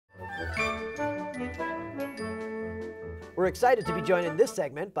We're excited to be joined in this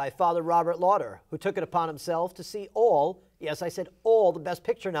segment by Father Robert Lauder, who took it upon himself to see all, yes, I said all, the Best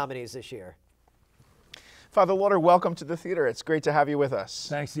Picture nominees this year. Father Lauder, welcome to the theater. It's great to have you with us.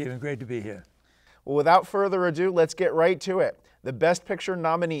 Thanks, Stephen. Great to be here. Well, without further ado, let's get right to it. The Best Picture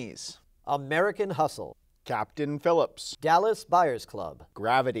nominees: American Hustle, Captain Phillips, Dallas Buyers Club,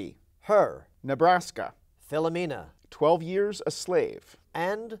 Gravity, Her, Nebraska, Philomena, 12 Years a Slave,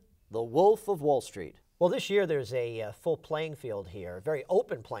 and The Wolf of Wall Street. Well, this year there's a full playing field here, a very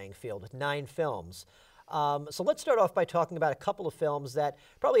open playing field with 9 films. So let's start off by talking about a couple of films that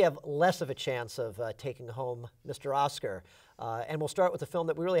probably have less of a chance of taking home Mr. Oscar. And we'll start with a film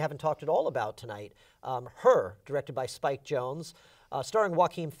that we really haven't talked at all about tonight, Her, directed by Spike Jonze, starring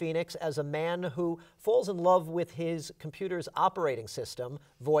Joaquin Phoenix as a man who falls in love with his computer's operating system,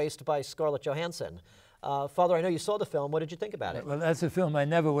 voiced by Scarlett Johansson. Father, I know you saw the film. What did you think about it? Well, that's a film I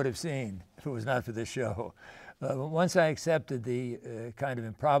never would have seen if it was not for this show. Once I accepted the kind of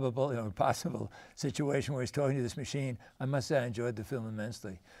improbable, impossible situation where he's talking to this machine, I must say I enjoyed the film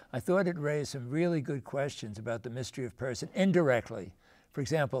immensely. I thought it raised some really good questions about the mystery of person indirectly. For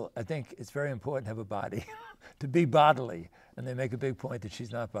example, I think it's very important to have a body, to be bodily, and they make a big point that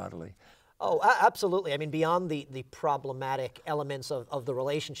she's not bodily. Oh, absolutely. I mean, beyond the problematic elements of the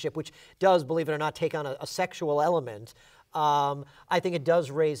relationship, which does, believe it or not, take on a sexual element, I think it does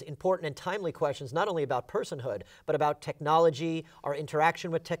raise important and timely questions, not only about personhood, but about technology, our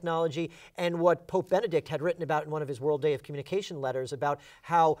interaction with technology, and what Pope Benedict had written about in one of his World Day of Communication letters about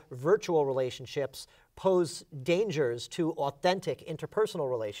how virtual relationships pose dangers to authentic interpersonal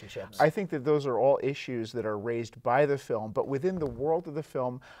relationships. I think that those are all issues that are raised by the film, but within the world of the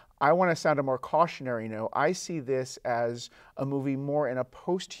film, I want to sound a more cautionary note. I see this as a movie more in a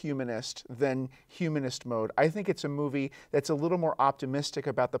post-humanist than humanist mode. I think it's a movie that's a little more optimistic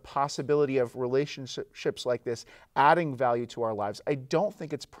about the possibility of relationships like this adding value to our lives. I don't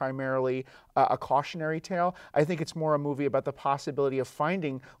think it's primarily a cautionary tale. I think it's more a movie about the possibility of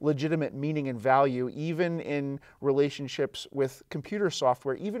finding legitimate meaning and value, even in relationships with computer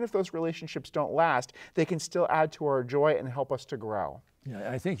software. Even if those relationships don't last, they can still add to our joy and help us to grow.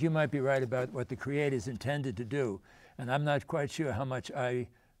 Yeah, I think you might be right about what the creators intended to do, and I'm not quite sure how much I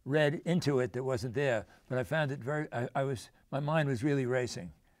read into it that wasn't there, but I found it very, my mind was really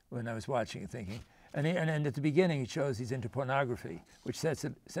racing when I was watching it, thinking. And at the beginning, he shows he's into pornography, which sets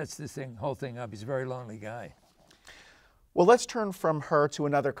this whole thing up. He's a very lonely guy. Well, let's turn from Her to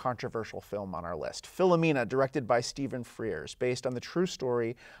another controversial film on our list, Philomena, directed by Stephen Frears, based on the true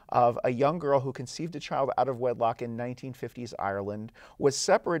story of a young girl who conceived a child out of wedlock in 1950s Ireland, was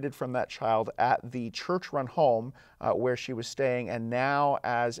separated from that child at the church-run home where she was staying, and now,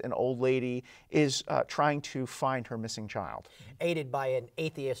 as an old lady, is trying to find her missing child. Aided by an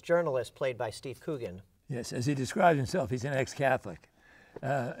atheist journalist played by Steve Coogan. Yes, as he describes himself, he's an ex-Catholic.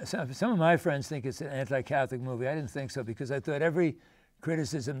 Some of my friends think it's an anti-Catholic movie. I didn't think so, because I thought every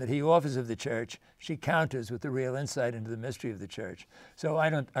criticism that he offers of the church, she counters with the real insight into the mystery of the church. So I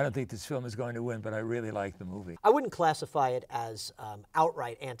don't think this film is going to win, but I really like the movie. I wouldn't classify it as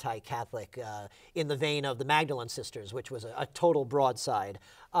outright anti-Catholic in the vein of the Magdalene Sisters, which was a total broadside.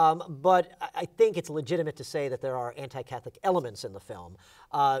 But I think it's legitimate to say that there are anti-Catholic elements in the film.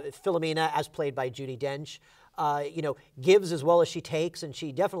 Philomena, as played by Judi Dench, gives as well as she takes, and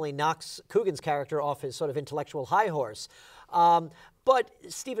she definitely knocks Coogan's character off his sort of intellectual high horse. But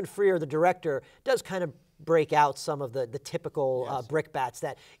Stephen Frears, the director, does kind of break out some of the typical Yes. brickbats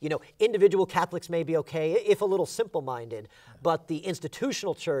that, individual Catholics may be okay, if a little simple-minded, but the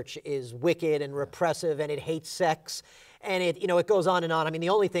institutional church is wicked and repressive, and it hates sex, and it goes on and on. I mean, the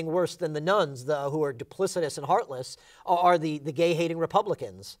only thing worse than the nuns, who are duplicitous and heartless, are the gay-hating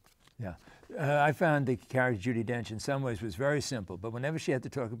Republicans. Yeah. I found the character Judi Dench in some ways was very simple, but whenever she had to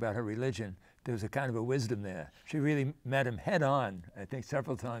talk about her religion, there was a kind of a wisdom there. She really met him head on, I think,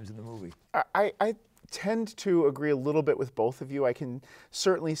 several times in the movie. I tend to agree a little bit with both of you. I can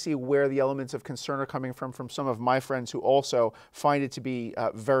certainly see where the elements of concern are coming from some of my friends who also find it to be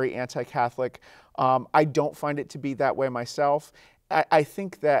very anti-Catholic. I don't find it to be that way myself. I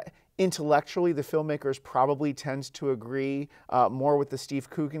think that intellectually, the filmmakers probably tend to agree more with the Steve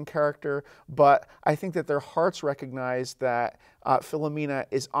Coogan character, but I think that their hearts recognize that Philomena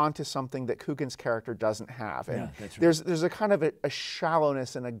is onto something that Coogan's character doesn't have. And yeah, that's right. there's a kind of a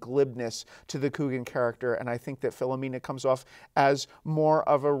shallowness and a glibness to the Coogan character, and I think that Philomena comes off as more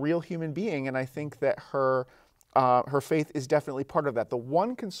of a real human being, and I think that her faith is definitely part of that. The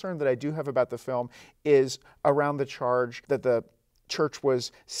one concern that I do have about the film is around the charge that the church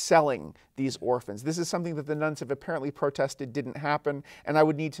was selling these orphans. This is something that the nuns have apparently protested didn't happen, and I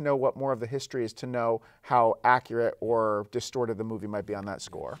would need to know what more of the history is to know how accurate or distorted the movie might be on that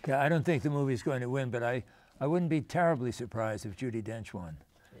score. Yeah, I don't think the movie's going to win, but I wouldn't be terribly surprised if Judi Dench won.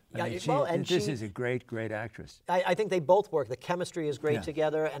 Yeah, I mean, well, and this is a great, great actress. I think they both work. The chemistry is great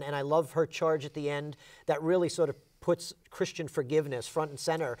together, and I love her charge at the end that really sort of puts Christian forgiveness front and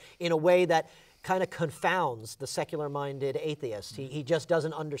center in a way that kind of confounds the secular-minded atheist. He just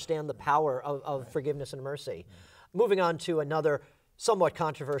doesn't understand the power of forgiveness and mercy. Moving on to another somewhat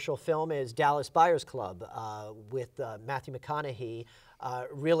controversial film is Dallas Buyers Club with Matthew McConaughey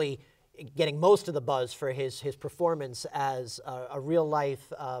really getting most of the buzz for his performance as a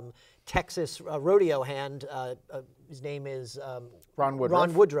real-life Texas rodeo hand. His name is Ron Woodruff.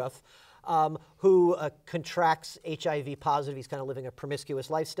 Ron Woodruff, who contracts HIV positive. He's kind of living a promiscuous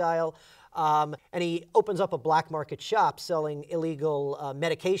lifestyle. And he opens up a black market shop selling illegal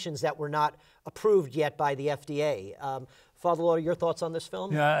medications that were not approved yet by the FDA. Father Lauder, your thoughts on this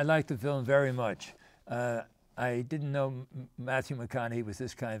film? Yeah, I like the film very much. I didn't know Matthew McConaughey was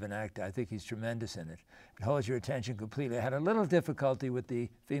this kind of an actor. I think he's tremendous in it. It holds your attention completely. I had a little difficulty with the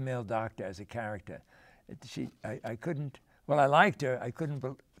female doctor as a character. I couldn't, well, I liked her.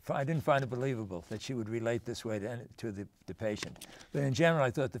 I didn't find it believable that she would relate this way to the patient. But in general, I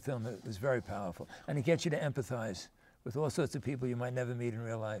thought the film was very powerful. And it gets you to empathize with all sorts of people you might never meet in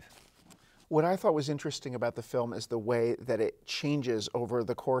real life. What I thought was interesting about the film is the way that it changes over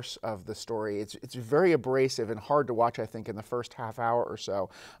the course of the story. It's very abrasive and hard to watch, I think, in the first half hour or so.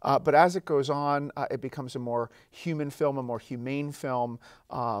 But as it goes on, it becomes a more human film, a more humane film.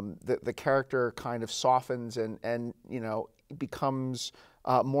 The character kind of softens and you know, becomes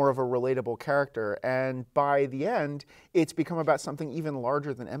more of a relatable character. And by the end, it's become about something even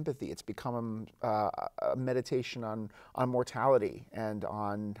larger than empathy. It's become a meditation on mortality and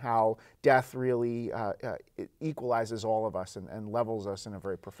on how death really it equalizes all of us and levels us in a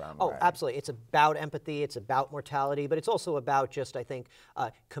very profound way. Oh, absolutely. It's about empathy, it's about mortality, but it's also about just, I think,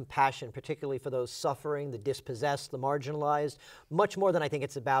 compassion, particularly for those suffering, the dispossessed, the marginalized, much more than I think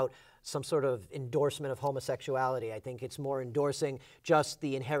it's about some sort of endorsement of homosexuality. I think it's more endorsing just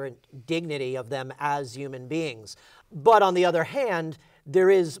the inherent dignity of them as human beings. But on the other hand, there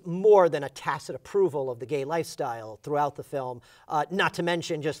is more than a tacit approval of the gay lifestyle throughout the film, not to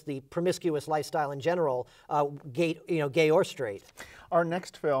mention just the promiscuous lifestyle in general, gay or straight. Our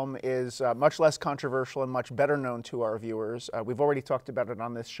next film is much less controversial and much better known to our viewers. We've already talked about it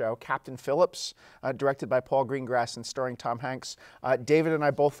on this show. Captain Phillips, directed by Paul Greengrass and starring Tom Hanks. David and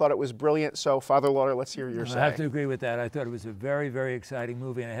I both thought it was brilliant, so Father Lauder, let's hear your say. I have to agree with that. I thought it was a very, very exciting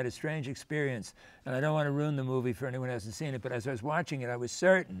movie, and I had a strange experience. And I don't want to ruin the movie for anyone who hasn't seen it, but as I was watching it, I was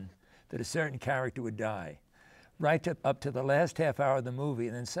certain that a certain character would die, right up to the last half hour of the movie.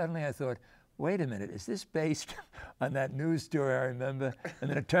 And then suddenly I thought, wait a minute, is this based on that news story I remember? And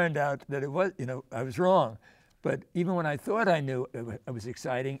then it turned out that it was, I was wrong. But even when I thought I knew it was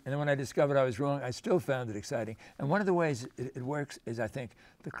exciting, and then when I discovered I was wrong, I still found it exciting. And one of the ways it works is, I think,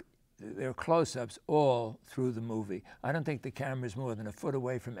 there are close-ups all through the movie. I don't think the camera's more than a foot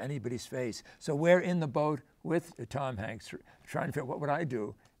away from anybody's face. So we're in the boat with Tom Hanks trying to figure out what would I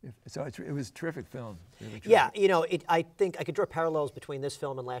do. So it was a terrific film. Really terrific. Yeah, I think I could draw parallels between this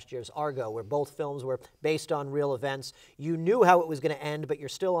film and last year's Argo, where both films were based on real events. You knew how it was going to end, but you're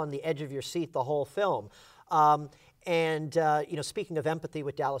still on the edge of your seat the whole film. Speaking of empathy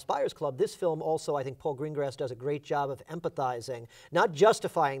with Dallas Buyers Club, this film also, I think Paul Greengrass does a great job of empathizing, not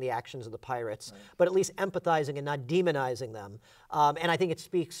justifying the actions of the pirates, but at least empathizing and not demonizing them. And I think it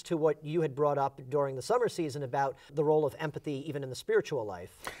speaks to what you had brought up during the summer season about the role of empathy even in the spiritual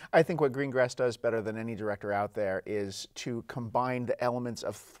life. I think what Greengrass does better than any director out there is to combine the elements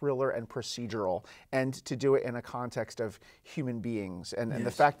of thriller and procedural, and to do it in a context of human beings. And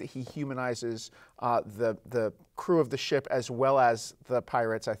the fact that he humanizes the crew of the ship as well as the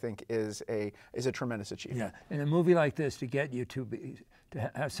pirates, I think, is a tremendous achievement. Yeah, in a movie like this, to get you to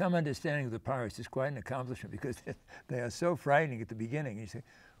have some understanding of the pirates is quite an accomplishment, because they are so frightening at the beginning. You say,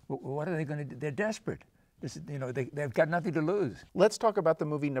 well, what are they going to do? They're desperate. This is, they've got nothing to lose. Let's talk about the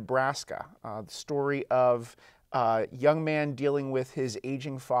movie Nebraska, the story of a young man dealing with his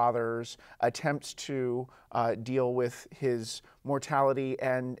aging father's attempts to deal with his mortality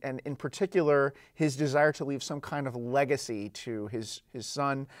and in particular his desire to leave some kind of legacy to his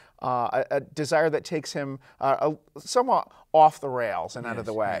son, a desire that takes him somewhat off the rails and out of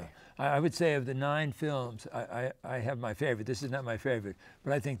the way. Yeah. I would say of the 9 films, I have my favorite. This is not my favorite,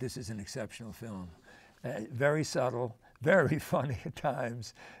 but I think this is an exceptional film. Very subtle, very funny at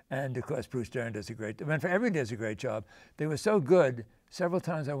times. And of course, Bruce Dern does a great, I mean, everybody does a great job. They were so good. Several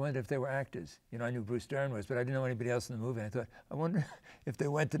times I wondered if they were actors. You know, I knew Bruce Dern was, but I didn't know anybody else in the movie. I thought, I wonder if they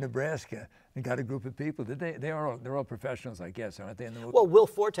went to Nebraska and got a group of people. Did they? They're all professionals, I guess, aren't they, in the movie? Well, Will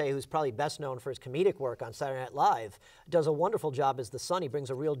Forte, who's probably best known for his comedic work on Saturday Night Live, does a wonderful job as the son. He brings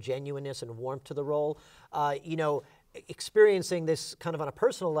a real genuineness and warmth to the role. You know, experiencing this kind of on a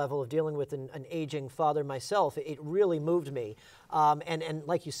personal level of dealing with an aging father myself, it really moved me. And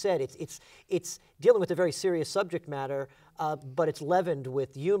like you said, it's dealing with a very serious subject matter, but it's leavened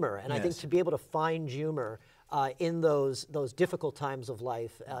with humor. And I think to be able to find humor in those difficult times of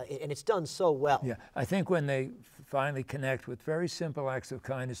life, and it's done so well. Yeah, I think when they finally connect with very simple acts of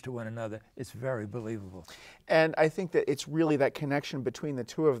kindness to one another, it's very believable. And I think that it's really that connection between the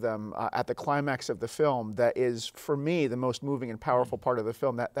two of them at the climax of the film that is, for me, the most moving and powerful part of the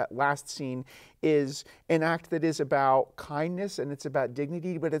film. That last scene is an act that is about kindness and it's about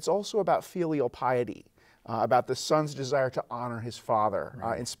dignity, but it's also about filial piety. About the son's desire to honor his father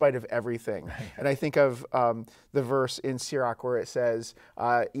in spite of everything. And I think of the verse in Sirach where it says,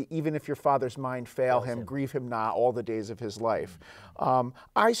 even if your father's mind fail him, grieve him not all the days of his life.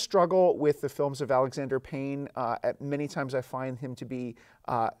 I struggle with the films of Alexander Payne. Many times I find him to be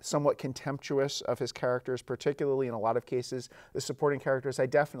somewhat contemptuous of his characters, particularly in a lot of cases the supporting characters. I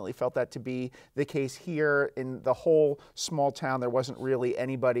definitely felt that to be the case here. In the whole small town, there wasn't really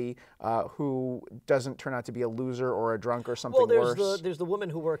anybody who doesn't turn out to be a loser or a drunk or something worse. There's the woman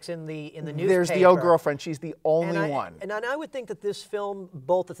who works in the newspaper. There's the old girlfriend. She's the only one. And I would think that this film,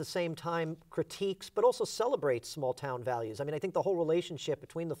 both at the same time, critiques but also celebrates small town values. I mean, I think the whole relationship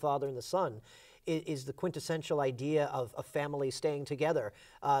between the father and the son is the quintessential idea of a family staying together.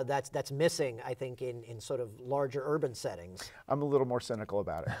 That's missing, I think, in sort of larger urban settings. I'm a little more cynical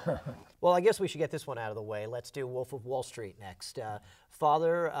about it. Well, I guess we should get this one out of the way. Let's do Wolf of Wall Street next.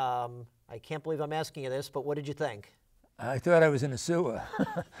 Father, I can't believe I'm asking you this, but what did you think? I thought I was in a sewer.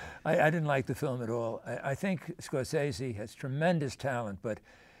 I didn't like the film at all. I think Scorsese has tremendous talent, but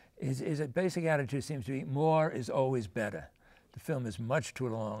his basic attitude seems to be more is always better. The film is much too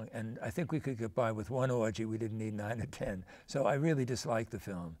long, and I think we could get by with one orgy. We didn't need 9 or 10. So I really disliked the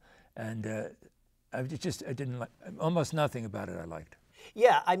film. And I didn't like, almost nothing about it I liked.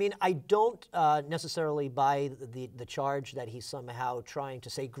 Yeah, I mean, I don't necessarily buy the charge that he's somehow trying to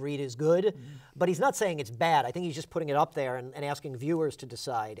say greed is good, but he's not saying it's bad. I think he's just putting it up there and asking viewers to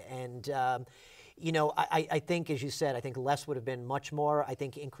decide. And, you know, I think, as you said, I think less would have been much more. I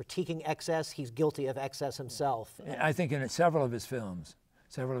think in critiquing excess, he's guilty of excess himself. I think in several of his films,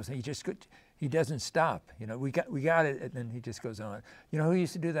 he doesn't stop. You know, we got it, and then he just goes on. You know who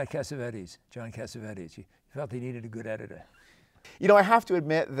used to do that? Cassavetes, John Cassavetes. He felt he needed a good editor. You know, I have to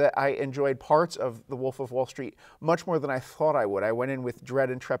admit that I enjoyed parts of The Wolf of Wall Street much more than I thought I would. I went in with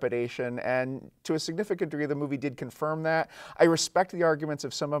dread and trepidation, and to a significant degree, the movie did confirm that. I respect the arguments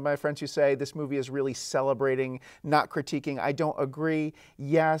of some of my friends who say this movie is really celebrating, not critiquing. I don't agree.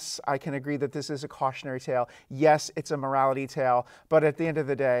 Yes, I can agree that this is a cautionary tale. Yes, it's a morality tale. But at the end of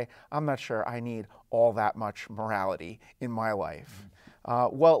the day, I'm not sure I need all that much morality in my life.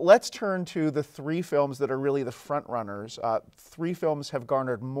 Well, let's turn to the 3 films that are really the front runners. 3 films have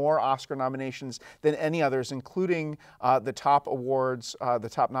garnered more Oscar nominations than any others, including the top awards, the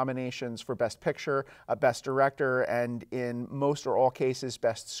top nominations for Best Picture, Best Director, and in most or all cases,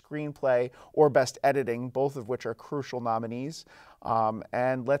 Best Screenplay or Best Editing, both of which are crucial nominees.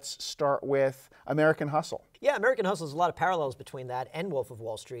 And let's start with American Hustle. Yeah, American Hustle, there's a lot of parallels between that and Wolf of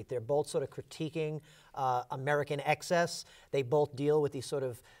Wall Street. They're both sort of critiquing American excess. They both deal with these sort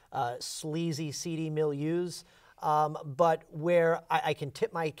of sleazy, seedy milieus. But where I can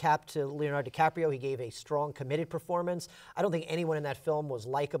tip my cap to Leonardo DiCaprio, he gave a strong, committed performance. I don't think anyone in that film was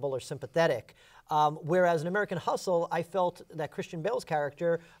likable or sympathetic. Whereas in American Hustle, I felt that Christian Bale's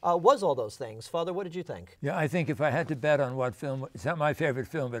character was all those things. Father, what did you think? Yeah, I think if I had to bet on what film, it's not my favorite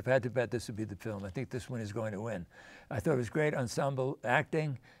film, but if I had to bet, this would be the film. I think this one is going to win. I thought it was great ensemble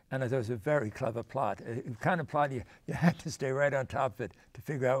acting, and I thought it was a very clever plot. The kind of plot you had to stay right on top of it to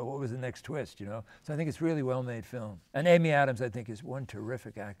figure out what was the next twist, you know? So I think it's a really well-made film. And Amy Adams, I think, is one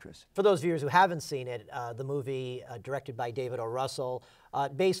terrific actress. For those viewers who haven't seen it, the movie directed by David O. Russell,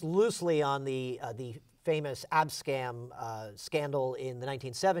 based loosely on the famous abscam scandal in the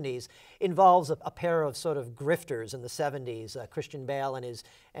 1970s, involves a pair of sort of grifters in the 70s, Christian Bale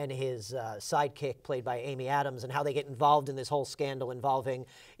and his sidekick, played by Amy Adams, and how they get involved in this whole scandal involving,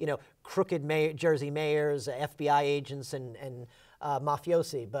 you know, crooked Jersey mayors, FBI agents, and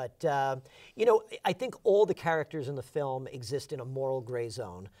mafiosi. But, you know, I think all the characters in the film exist in a moral gray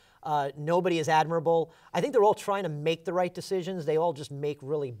zone. Nobody is admirable. I think they're all trying to make the right decisions. They all just make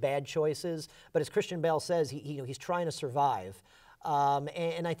really bad choices. But as Christian Bale says, he's trying to survive.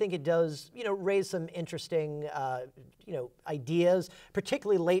 And I think it does, you know, raise some interesting, you know, ideas,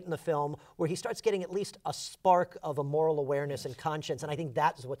 particularly late in the film, where he starts getting at least a spark of a moral awareness and conscience. And I think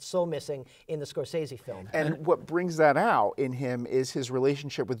that's what's so missing in the Scorsese film. And what brings that out in him is his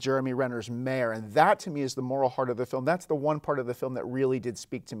relationship with Jeremy Renner's mayor. And that, to me, is the moral heart of the film. That's the one part of the film that really did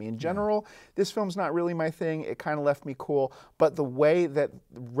speak to me. In general, this film's not really my thing. It kind of left me cool. But the way that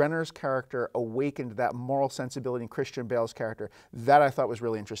Renner's character awakened that moral sensibility in Christian Bale's character, that I thought was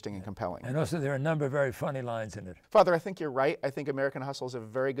really interesting and compelling. And also there are a number of very funny lines in it. Father, I think you're right. I think American Hustle has a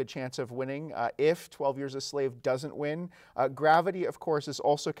very good chance of winning if 12 Years a Slave doesn't win. Gravity, of course, is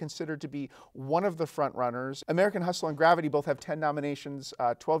also considered to be one of the front runners. American Hustle and Gravity both have 10 nominations.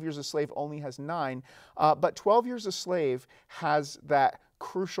 12 Years a Slave only has 9. But 12 Years a Slave has that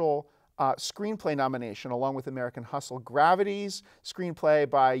crucial screenplay nomination along with American Hustle. Gravity's screenplay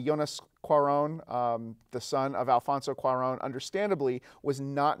by Jonas Cuarón, the son of Alfonso Cuarón, understandably was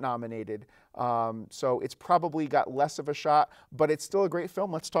not nominated. So it's probably got less of a shot, but it's still a great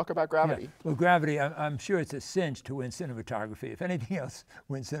film. Let's talk about Gravity. Yeah. Well, Gravity, I'm sure it's a cinch to win cinematography. If anything else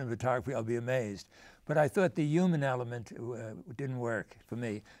wins cinematography, I'll be amazed. But I thought the human element didn't work for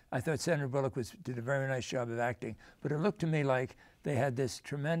me. I thought Sandra Bullock did a very nice job of acting, but it looked to me like they had this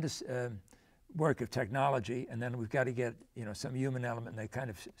tremendous work of technology, and then we've got to get, you know, some human element, and they kind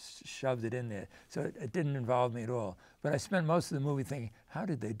of shoved it in there. So it didn't involve me at all. But I spent most of the movie thinking, how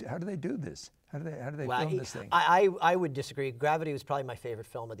do they do this? How do they film this thing? I would disagree. Gravity was probably my favorite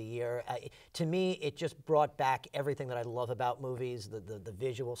film of the year. To me, it just brought back everything that I love about movies, the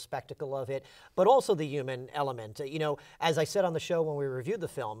visual spectacle of it, but also the human element. You know, as I said on the show when we reviewed the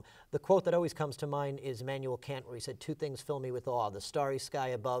film, the quote that always comes to mind is Immanuel Kant, where he said, "Two things fill me with awe, the starry sky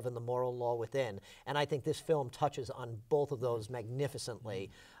above and the moral law within." And I think this film touches on both of those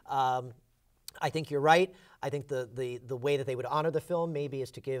magnificently. I think you're right. I think the way that they would honor the film maybe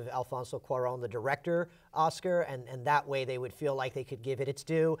is to give Alfonso Cuarón the director Oscar, and that way they would feel like they could give it its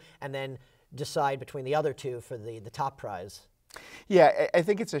due and then decide between the other two for the top prize. Yeah, I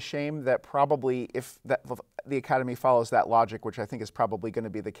think it's a shame that probably if the Academy follows that logic, which I think is probably going to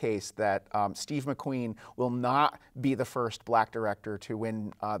be the case, that Steve McQueen will not be the first black director to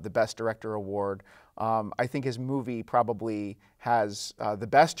win the Best Director award. I think his movie probably has the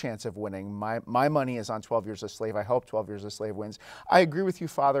best chance of winning. My money is on 12 Years a Slave. I hope 12 Years a Slave wins. I agree with you,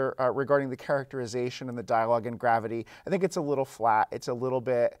 Father, regarding the characterization and the dialogue in Gravity. I think it's a little flat. It's a little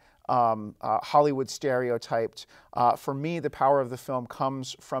bit Hollywood stereotyped. For me, the power of the film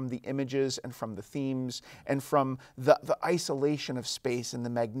comes from the images and from the themes and from the isolation of space and the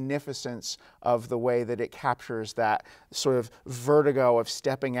magnificence of the way that it captures that sort of vertigo of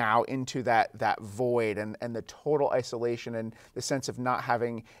stepping out into that void and the total isolation and the sense of not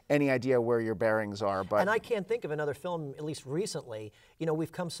having any idea where your bearings are. And I can't think of another film, at least recently. You know,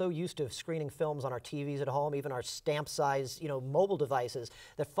 we've come so used to screening films on our TVs at home, even our stamp-size, you know, mobile devices,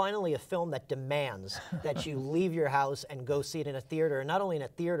 that finally a film that demands that you leave your house and go see it in a theater, not only in a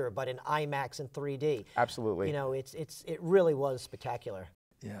theater, but in IMAX and 3D. Absolutely. You know, it really was spectacular.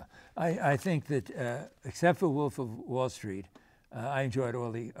 Yeah, I think that except for Wolf of Wall Street, I enjoyed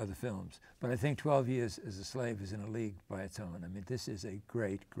all the other films, but I think 12 Years as a Slave is in a league by its own. I mean, this is a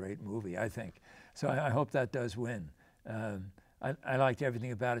great, great movie, I think. So I hope that does win. I liked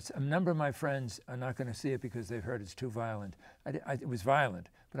everything about it. A number of my friends are not going to see it because they've heard it's too violent. It was violent,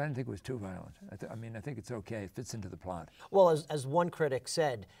 but I didn't think it was too violent. I mean, I think it's okay. It fits into the plot. Well, as one critic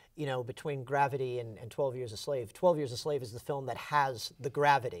said, you know, between Gravity and 12 Years a Slave, 12 Years a Slave is the film that has the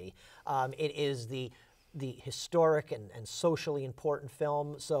gravity. It is the historic and socially important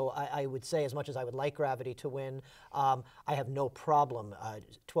film. So I would say, as much as I would like Gravity to win, I have no problem.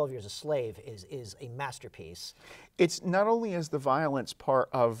 12 Years a Slave is a masterpiece. It's not only is the violence part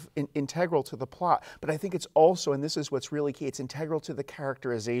of integral to the plot, but I think it's also, and this is what's really key, it's integral to the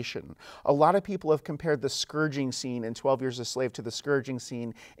characterization. A lot of people have compared the scourging scene in 12 Years a Slave to the scourging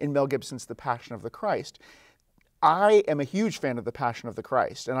scene in Mel Gibson's The Passion of the Christ. I am a huge fan of The Passion of the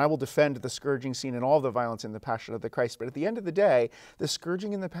Christ, and I will defend the scourging scene and all the violence in The Passion of the Christ. But at the end of the day, the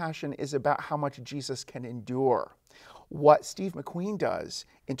scourging in The Passion is about how much Jesus can endure. What Steve McQueen does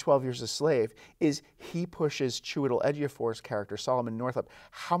in 12 Years a Slave is he pushes Chiwetel Ejiofor's character, Solomon Northup.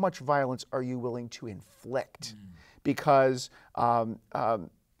 How much violence are you willing to inflict? Because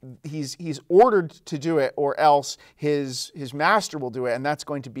he's ordered to do it, or else his master will do it, and that's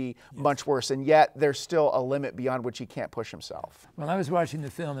going to be much worse. And yet there's still a limit beyond which he can't push himself. Well, I was watching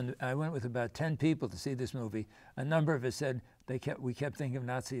the film, and I went with about 10 people to see this movie. A number of us said we kept thinking of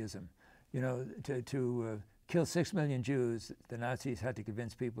Nazism. You know, to kill 6 million Jews, the Nazis had to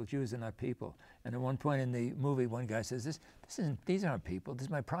convince people Jews are not people. And at one point in the movie, one guy says, these aren't people. This is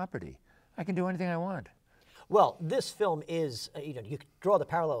my property. I can do anything I want. Well, this film is, you know, you could draw the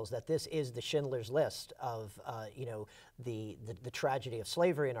parallels that this is the Schindler's List of, you know, the tragedy of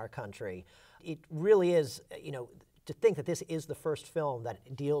slavery in our country. It really is, you know, to think that this is the first film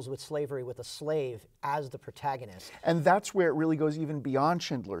that deals with slavery with a slave as the protagonist. And that's where it really goes even beyond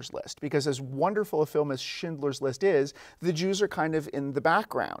Schindler's List, because as wonderful a film as Schindler's List is, the Jews are kind of in the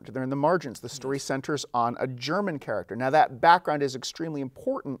background. They're in the margins. The story centers on a German character. Now that background is extremely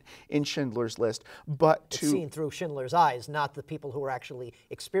important in Schindler's List, but it's seen through Schindler's eyes, not the people who are actually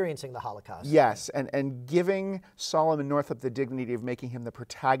experiencing the Holocaust. Yes, and giving Solomon Northup the dignity of making him the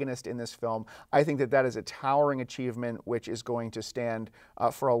protagonist in this film, I think that is a towering achievement which is going to stand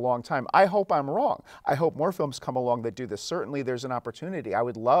for a long time. I hope I'm wrong. I hope more films come along that do this. Certainly there's an opportunity. I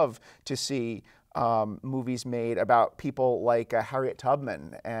would love to see movies made about people like Harriet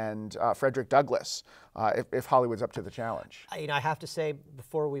Tubman and Frederick Douglass, if Hollywood's up to the challenge. You know, I have to say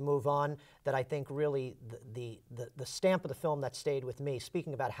before we move on that I think really the stamp of the film that stayed with me,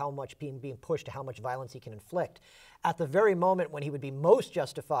 speaking about how much being pushed to how much violence he can inflict, at the very moment when he would be most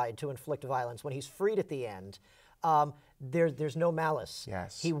justified to inflict violence, when he's freed at the end, there's no malice.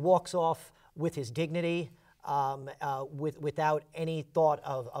 Yes. He walks off with his dignity, without any thought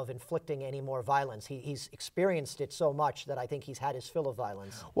of inflicting any more violence. He's experienced it so much that I think he's had his fill of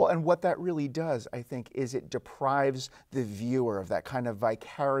violence. Well, and what that really does, I think, is it deprives the viewer of that kind of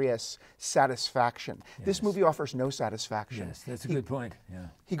vicarious satisfaction. Yes. This movie offers no satisfaction. Yes, that's a good point. Yeah.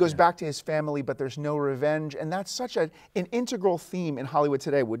 He goes back to his family, but there's no revenge, and that's such an integral theme in Hollywood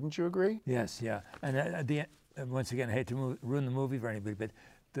today, wouldn't you agree? Yes, yeah. And once again, I hate to ruin the movie for anybody, but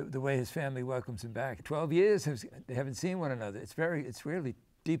the way his family welcomes him back. 12 years, they haven't seen one another. It's really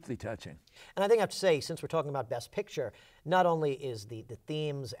deeply touching. And I think I have to say, since we're talking about Best Picture, not only is the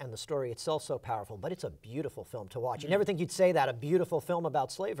themes and the story itself so powerful, but it's a beautiful film to watch. You never think you'd say that, a beautiful film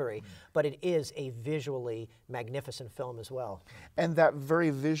about slavery, but it is a visually magnificent film as well. And that very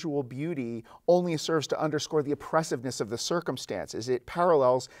visual beauty only serves to underscore the oppressiveness of the circumstances. It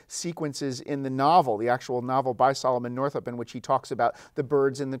parallels sequences in the novel, the actual novel by Solomon Northup, in which he talks about the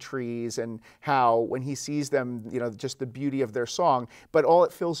birds in the trees and how when he sees them, you know, just the beauty of their song, but all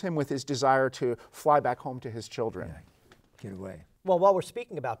it fills him with is desire to fly back home to his children. Yeah. Get away. Well, while we're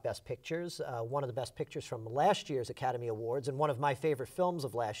speaking about Best Pictures, one of the Best Pictures from last year's Academy Awards and one of my favorite films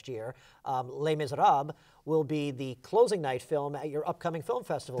of last year, Les Miserables, will be the closing night film at your upcoming film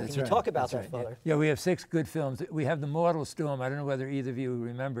festival. That's Can you right. talk about That's that, right. Father? Yeah, we have 6 good films. We have The Mortal Storm. I don't know whether either of you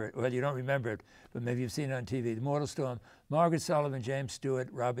remember it. Well, you don't remember it, but maybe you've seen it on TV. The Mortal Storm, Margaret Sullivan, James Stewart,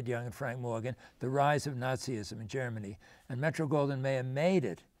 Robert Young, and Frank Morgan, The Rise of Nazism in Germany. And Metro-Goldwyn-Mayer made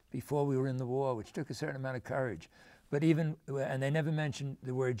it before we were in the war, which took a certain amount of courage. But and they never mentioned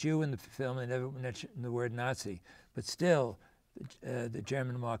the word Jew in the film, they never mentioned the word Nazi. But still, the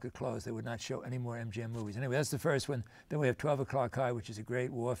German market closed. They would not show any more MGM movies. Anyway, that's the first one. Then we have 12 O'Clock High, which is a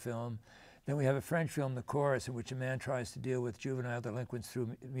great war film. Then we have a French film, The Chorus, in which a man tries to deal with juvenile delinquents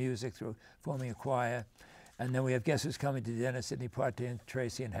through music, through forming a choir. And then we have Guess Who's Coming to Dinner, Sidney Poitier,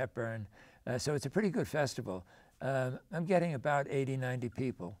 Tracy, and Hepburn. So it's a pretty good festival. I'm getting about 80, 90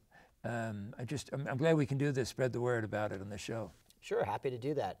 people. I'm glad we can do this, spread the word about it on the show. Sure, happy to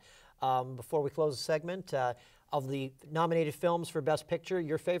do that. Before we close the segment, of the nominated films for Best Picture,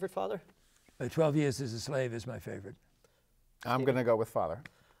 your favorite, Father? 12 Years as a Slave is my favorite. I'm going to go with Father.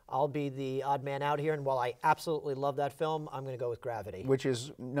 I'll be the odd man out here, and while I absolutely love that film, I'm going to go with Gravity. Which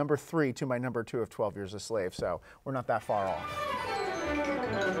is number 3 to my number 2 of 12 Years a Slave, so we're not that far off.